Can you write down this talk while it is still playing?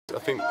I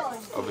think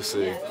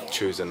obviously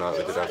Tuesday night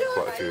we did have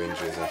quite a few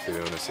injuries and a few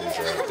illnesses,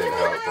 didn't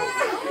help, but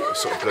we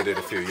sort of blooded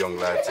a few young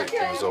lads. The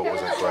result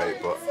wasn't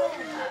great, but I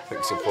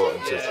think it's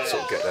important to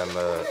sort of get them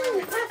a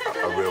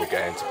real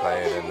game to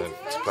play in and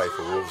to play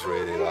for Wolves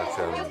really. Like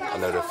I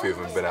know that a few of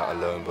them have been out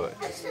on loan, but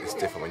it's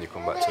different when you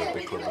come back to a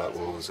big club like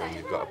Wolves and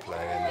you've got to play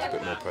and there's a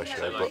bit more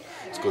pressure. But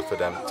it's good for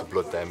them to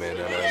blood them in,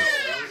 and I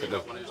think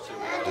the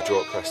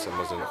draw at Preston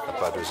wasn't a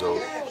bad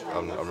result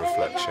on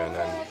reflection,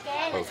 and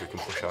hopefully we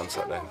can push on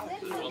Saturday.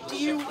 Do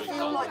you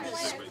feel like the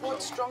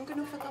squad's strong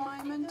enough at the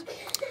moment?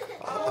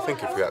 I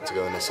think if we had to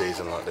go in a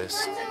season like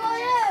this,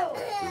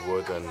 we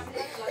would, and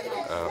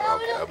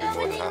I'll be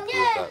more than happy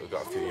with that. We've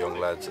got a few young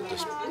lads that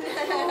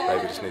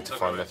maybe just need to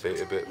find their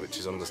feet a bit, which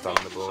is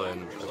understandable,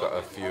 and we've got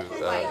a few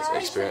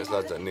experienced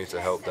lads that need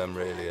to help them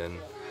really and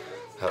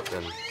help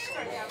them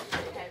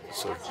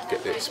sort of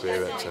get the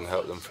experience and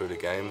help them through the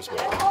games.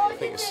 But I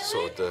think it's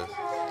sort of the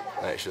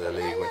nature of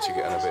the league. Once you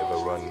get on a bit of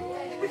a run,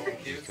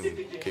 you can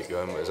keep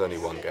going. But there's only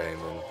one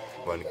game and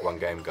one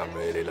game gone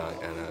really,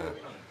 and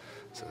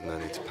so no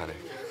need to panic.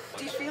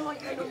 Do you feel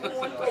like you're the number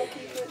one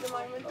goalkeeper at the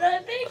moment?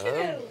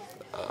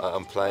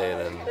 I'm playing,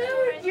 and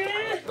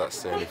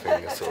that's the only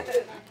thing that's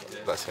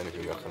the only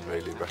thing I can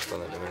really rest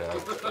on at the minute.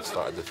 I've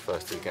started the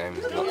first two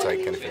games and not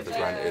take anything for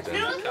granted,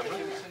 and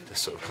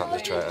just sort of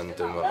concentrate and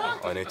do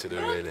what I need to do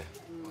really.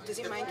 Does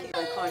it make it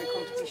a kind of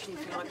competition,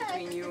 if you like,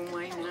 between you and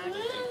Wayne now?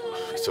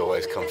 It's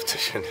always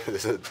competition.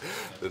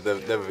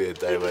 There'll never be a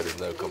day where there's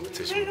no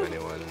competition with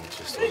anyone. It's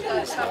just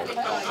always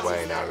like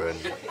Wayne, Aaron,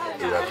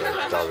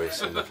 whoever,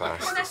 Doris in the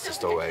past. It's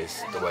just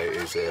always the way it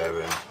is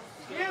here, and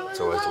it's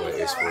always the way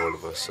it is for all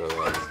of us. So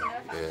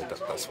yeah,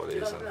 that's what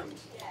it is. And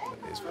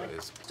it is what it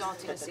is.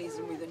 Starting a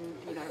season with a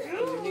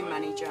new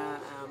manager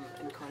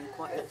and kind of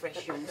quite a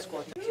fresh young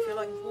squad. Do you feel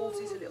like Wolves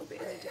is a little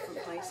bit in a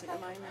different place at the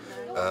moment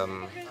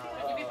now?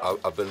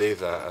 I believe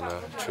that, and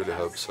I truly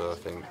hope so. I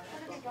think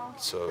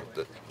so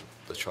that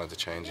they're trying to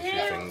change a few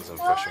things and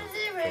freshen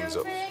things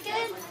up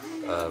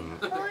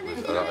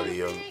with a lot of the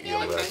young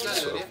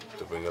lads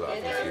to bring a lot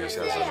of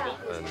enthusiasm,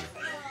 and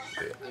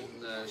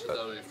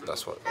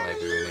that's what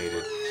maybe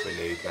we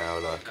need now,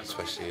 like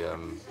especially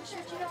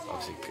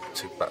obviously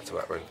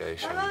back-to-back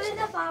relegations, and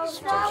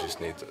sometimes you just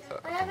need a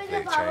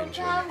complete change,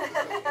 and I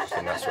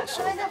think that's what's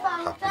sort of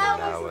happening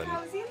now, and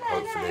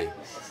hopefully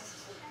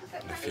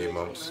in a few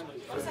months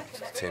the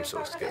team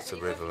sort of gets the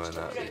rhythm, and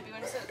that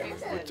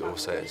we'd all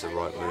say it's the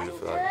right move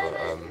for that,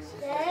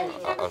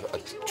 but I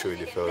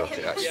truly feel like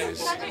it actually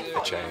is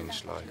a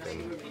change, and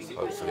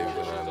hopefully we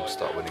can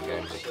start winning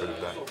games and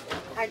prove that.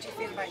 How do you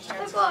feel about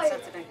chances on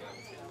Saturday?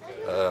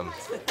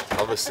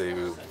 Obviously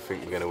we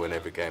think we're going to win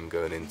every game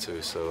going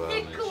into, so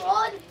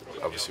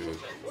obviously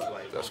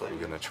that's what we're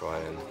going to try,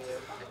 and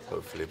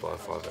hopefully by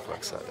 5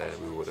 o'clock Saturday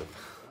we would have.